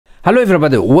Hello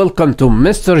everybody, welcome to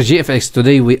Mr. GFX.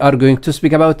 Today we are going to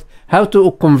speak about how to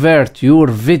convert your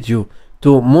video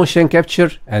to motion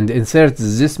capture and insert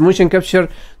this motion capture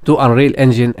to Unreal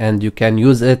Engine, and you can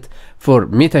use it for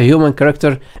MetaHuman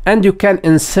Character, and you can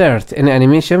insert an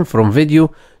animation from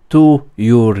video to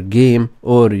your game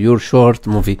or your short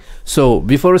movie. So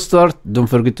before we start, don't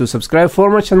forget to subscribe for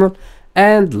my channel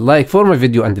and like for my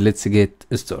video, and let's get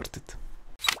started.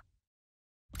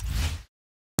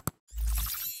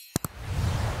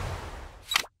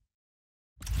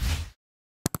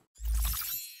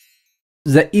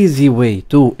 The easy way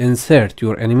to insert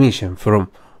your animation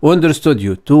from Wonder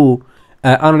Studio to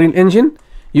Unreal Engine,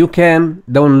 you can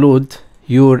download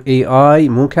your AI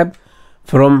mocap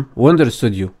from Wonder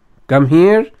Studio. Come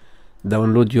here,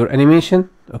 download your animation,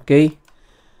 okay,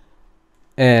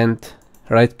 and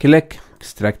right click,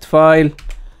 extract file,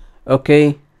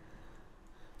 okay.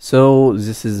 So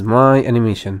this is my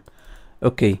animation,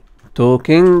 okay,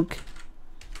 talking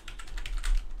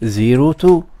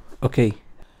 02, okay,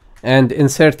 and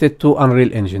insert it to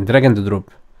Unreal Engine. Drag and drop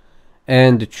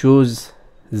and choose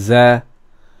the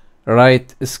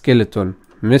right skeleton,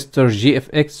 Mr.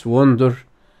 GFX Wonder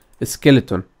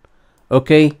skeleton,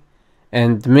 okay,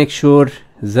 and make sure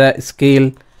the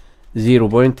scale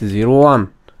 0.01,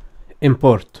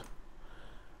 import.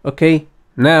 Okay,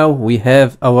 now we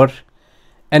have our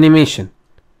animation.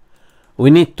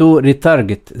 We need to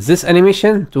retarget this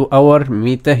animation to our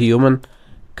MetaHuman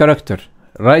character.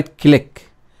 Right click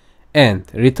and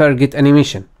retarget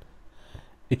animation,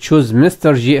 choose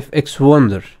Mr. GFX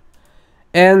Wonder,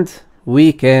 and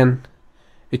we can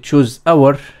choose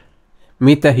our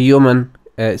MetaHuman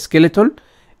skeleton,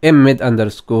 mid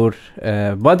underscore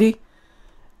body,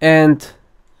 and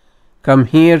come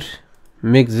here,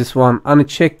 make this one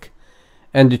uncheck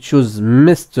and choose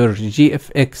Mr.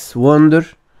 GFX Wonder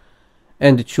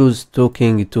and choose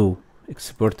talking to,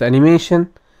 export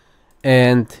animation,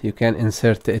 and you can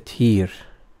insert it here,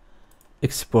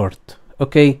 export.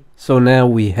 Okay, so now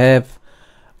we have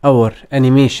our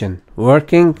animation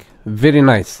working very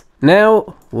nice.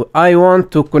 Now I want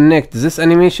to connect this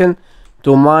animation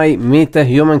to my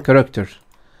MetaHuman character.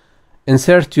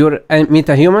 Insert your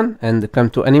MetaHuman and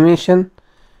come to animation,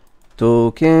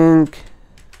 talking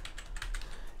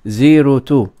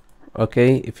 02.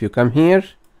 Okay, if you come here,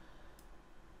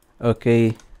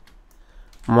 okay,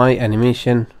 my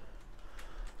animation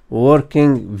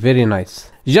working very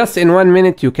nice. Just in 1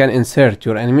 minute you can insert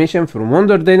your animation from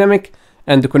Wonder Dynamic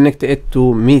and connect it to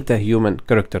MetaHuman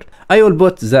character. I will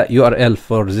put the URL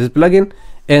for this plugin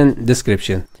in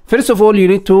description. First of all, you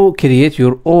need to create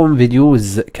your own video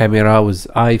with camera, with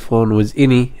iPhone, with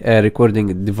any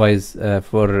recording device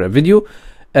for video.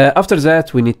 After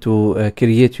that, we need to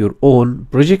create your own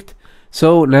project.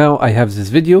 So now I have this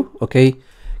video, okay,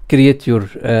 create your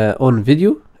own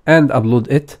video and upload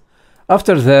it.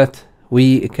 After that,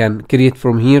 we can create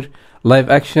from here live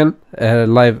action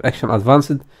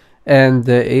advanced, and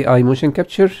AI motion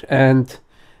capture, and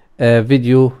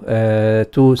video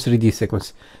to 3D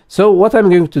sequence. So what I'm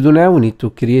going to do now, we need to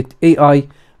create AI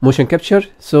motion capture.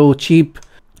 So cheap,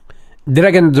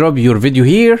 drag and drop your video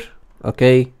here,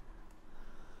 okay.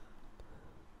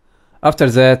 After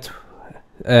that,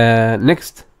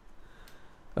 next,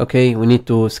 okay, we need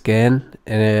to scan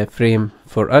a frame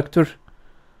for actor.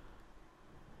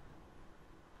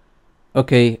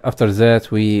 Okay, after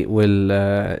that we will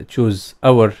choose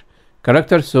our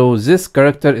character. So this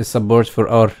character is support for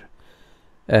our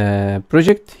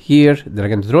project here,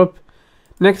 drag and drop.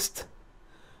 Next,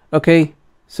 okay,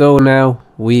 so now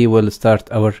we will start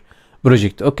our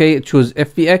project. Okay, choose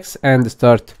FBX and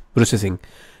start processing.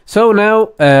 So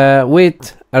now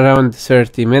wait around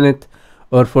 30 minutes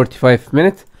or 45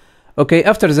 minutes. Okay,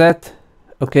 after that,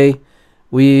 okay,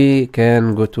 we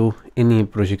can go to any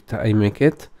project. I make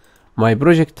it my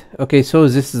project. Okay, so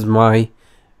this is my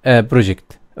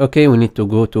project. Okay, we need to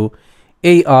go to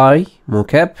AI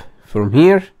mocap from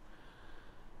here,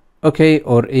 okay,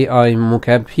 or AI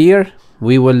mocap here.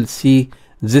 We will see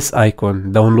this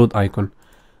icon, download icon.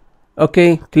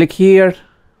 Okay, click here,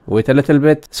 wait a little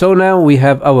bit. So now we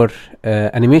have our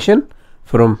animation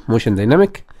from Motion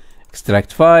Dynamic,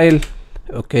 extract file,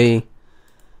 okay.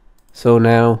 So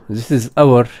now this is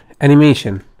our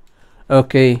animation,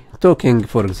 okay, talking,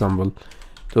 for example,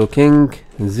 talking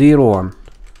 01.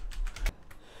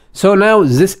 So now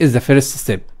this is the first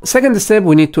step. Second step,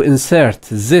 we need to insert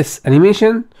this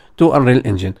animation to Unreal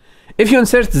Engine. If you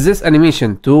insert this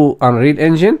animation to Unreal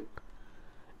Engine,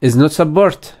 is not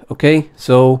support, okay.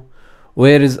 So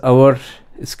where is our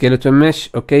skeleton mesh?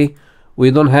 Okay,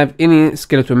 we don't have any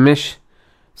skeleton mesh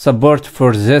support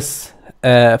for this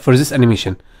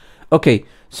animation. Okay,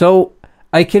 So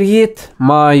I create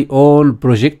my own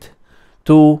project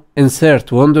to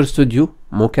insert Wonder Studio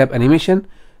mocap animation,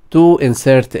 to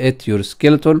insert it your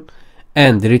skeleton,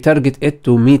 and retarget it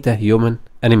to MetaHuman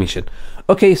animation.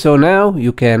 Okay, so now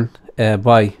you can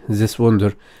buy this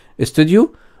Wonder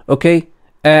Studio, okay,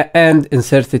 and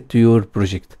insert it to your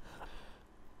project.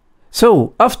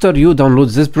 So after you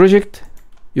download this project,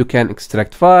 you can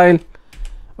extract file.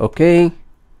 Okay,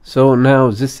 so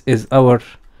now this is our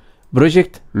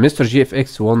project, Mr.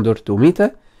 GFX Wonder to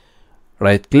Meta.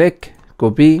 Right click,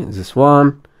 copy this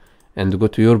one, and go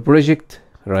to your project.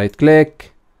 Right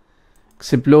click,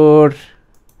 explore,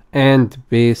 and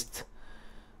paste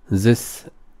this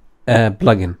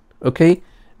plugin. Okay,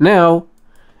 now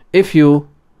if you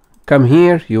come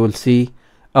here, you will see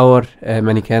our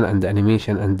mannequin and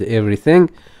animation and everything.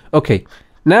 Okay,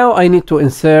 now I need to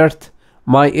insert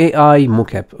my AI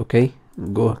mocap. Okay,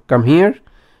 come here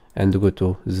and go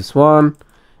to this one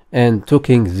and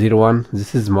talking 01.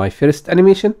 This is my first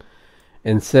animation.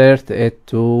 Insert it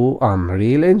to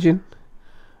Unreal Engine.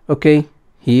 Okay,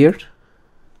 here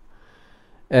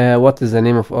what is the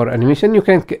name of our animation? You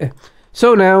can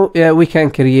so now we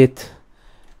can create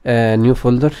a new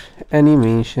folder,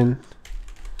 animation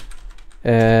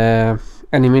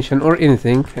or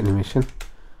anything, animation.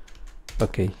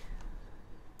 Okay,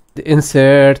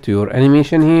 insert your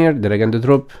animation here, drag and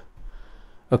drop.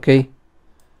 Okay,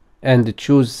 and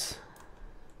choose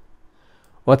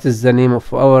what is the name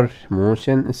of our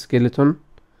motion skeleton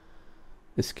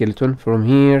from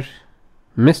here,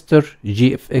 Mr.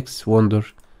 GFX Wonder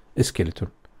skeleton.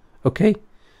 Okay,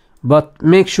 but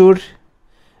make sure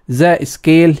the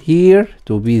scale here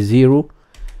to be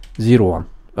 0.01.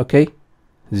 okay,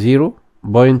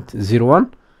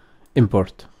 0.01,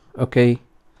 import. Okay,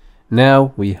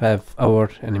 now we have our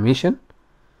animation.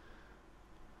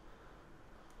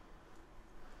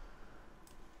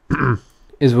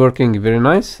 Is working very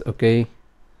nice. Okay,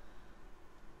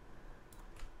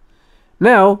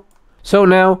 now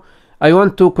I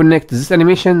want to connect this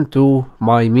animation to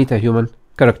my MetaHuman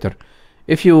character.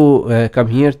 If you come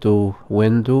here to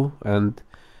window and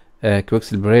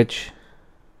Quixel bridge,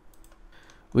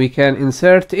 we can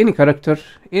insert any character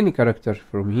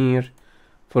from here,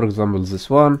 for example this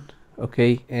one.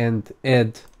 Okay, and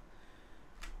add,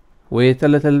 wait a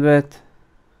little bit.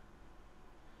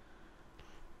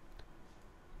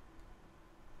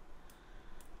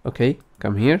 Okay,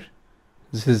 come here.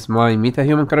 This is my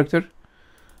MetaHuman character,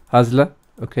 Hazla.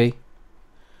 Okay,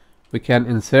 we can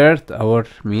insert our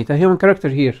MetaHuman character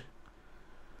here.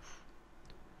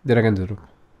 Drag and drop.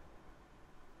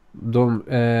 Don't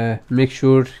make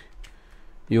sure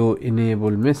you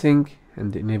enable missing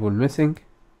and enable missing.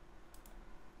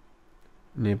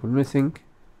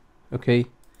 Okay,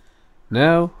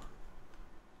 now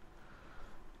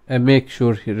make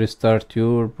sure you restart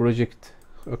your project.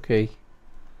 Okay,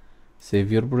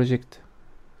 save your project.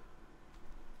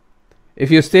 If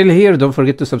you're still here, don't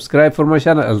forget to subscribe for my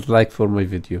channel and like for my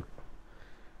video.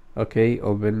 Okay,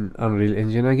 open Unreal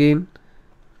Engine again.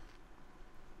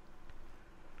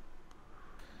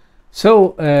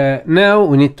 So now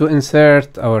we need to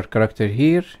insert our character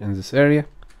here in this area.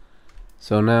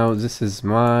 So now this is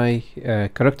my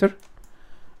character.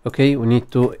 Okay, we need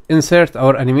to insert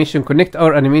our animation, connect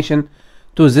our animation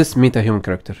to this MetaHuman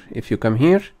character. If you come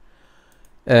here,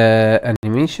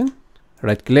 animation,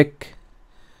 right click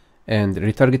and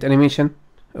retarget animation.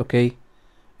 Okay,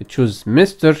 choose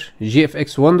Mr.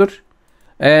 GFX Wonder,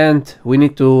 and we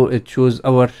need to choose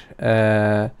our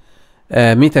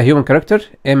MetaHuman character,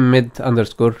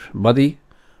 mid_body.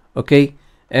 Okay,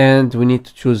 and we need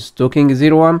to choose talking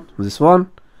 01, this one,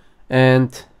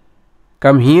 and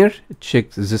come here,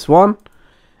 check this one,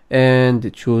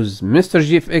 and choose Mr.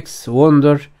 GFX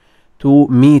Wonder to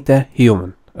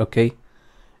MetaHuman. Okay,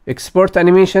 export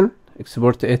animation,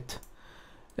 export it,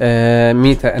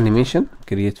 meta animation,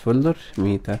 create folder,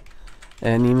 meta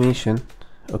animation.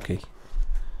 Okay,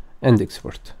 and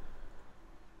export.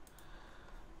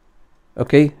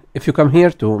 Okay, if you come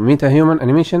here to MetaHuman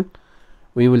animation,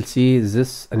 we will see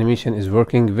this animation is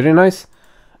working very nice.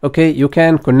 Okay, you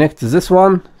can connect this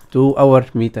one to our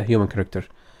MetaHuman character.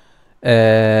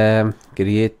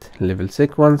 Create level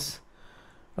sequence.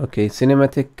 Okay,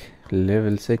 cinematic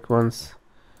level sequence,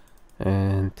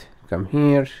 and come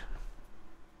here,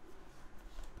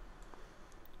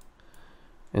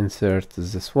 insert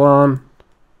this one,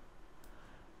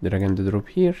 drag and drop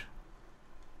here,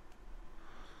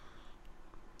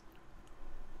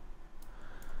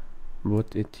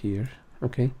 put it here.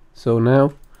 Okay, so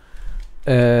now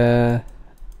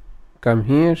come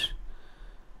here,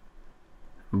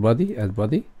 body, add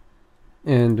body,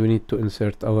 and we need to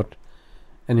insert our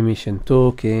animation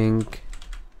talking.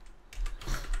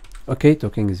 Okay,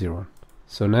 talking is 0, 1.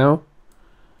 So now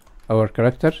our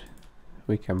character,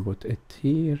 we can put it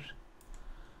here.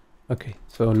 Okay,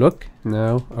 so look,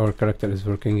 now our character is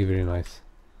working very nice.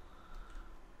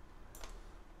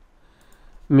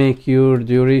 Make your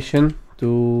duration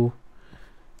to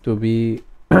be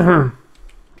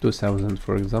 2000,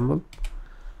 for example.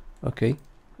 Okay,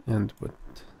 and put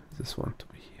this one to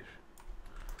be here.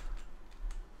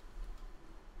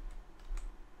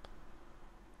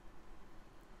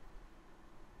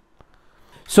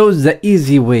 So the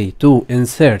easy way to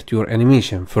insert your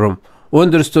animation from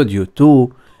Wonder Studio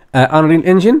to Unreal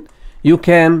Engine, you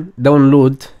can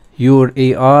download your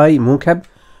AI mocap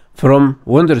from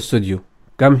Wonder Studio.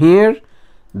 Come here,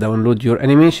 download your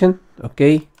animation,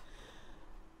 okay,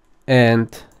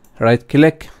 and right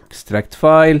click, extract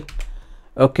file.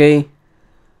 Okay,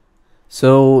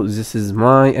 so this is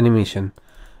my animation.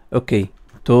 Okay,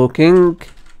 talking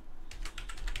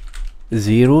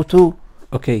 02.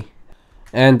 Okay,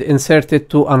 and insert it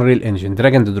to Unreal Engine,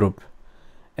 drag and drop,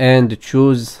 and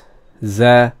choose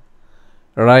the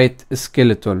right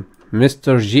skeleton,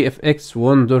 Mr. GFX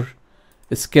Wonder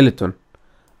skeleton.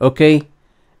 Okay,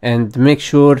 and make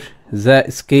sure the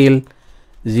scale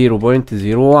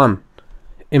 0.01,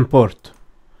 import.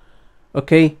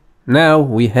 Okay, now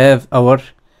we have our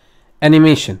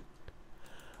animation.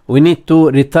 We need to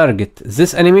retarget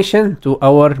this animation to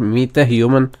our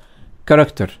MetaHuman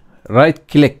character. Right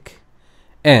click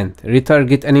and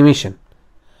retarget animation.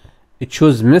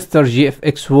 Choose Mr.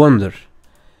 GFX Wonder,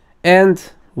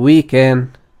 and we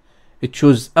can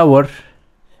choose our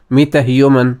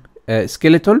MetaHuman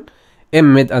skeleton,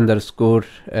 mid underscore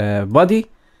body,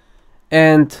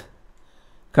 and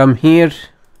come here,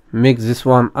 make this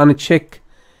one uncheck,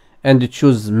 and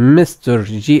choose Mr.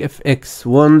 GFX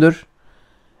Wonder,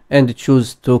 and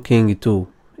choose talking to.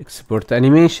 Export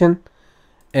animation,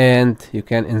 and you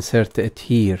can insert it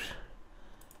here.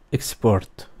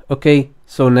 Export. Okay,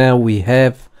 so now we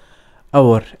have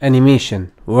our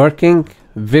animation working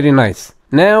very nice.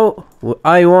 Now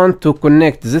I want to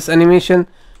connect this animation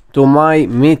to my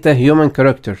MetaHuman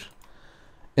character.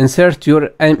 Insert your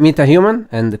MetaHuman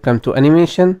and come to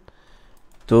animation,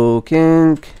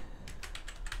 talking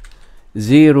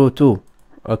 02.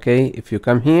 Okay, if you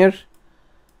come here,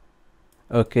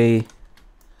 okay,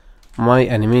 my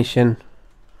animation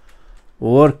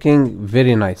working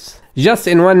very nice. Just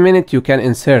in 1 minute you can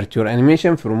insert your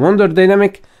animation from Wonder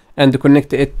Dynamic and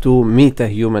connect it to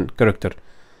MetaHuman character.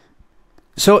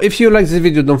 So if you like this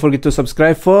video, don't forget to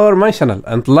subscribe for my channel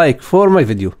and like for my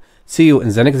video. See you in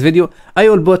the next video. I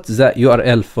will put the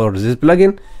URL for this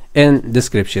plugin in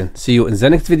description. See you in the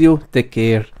next video. Take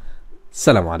care.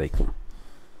 Assalamu alaikum.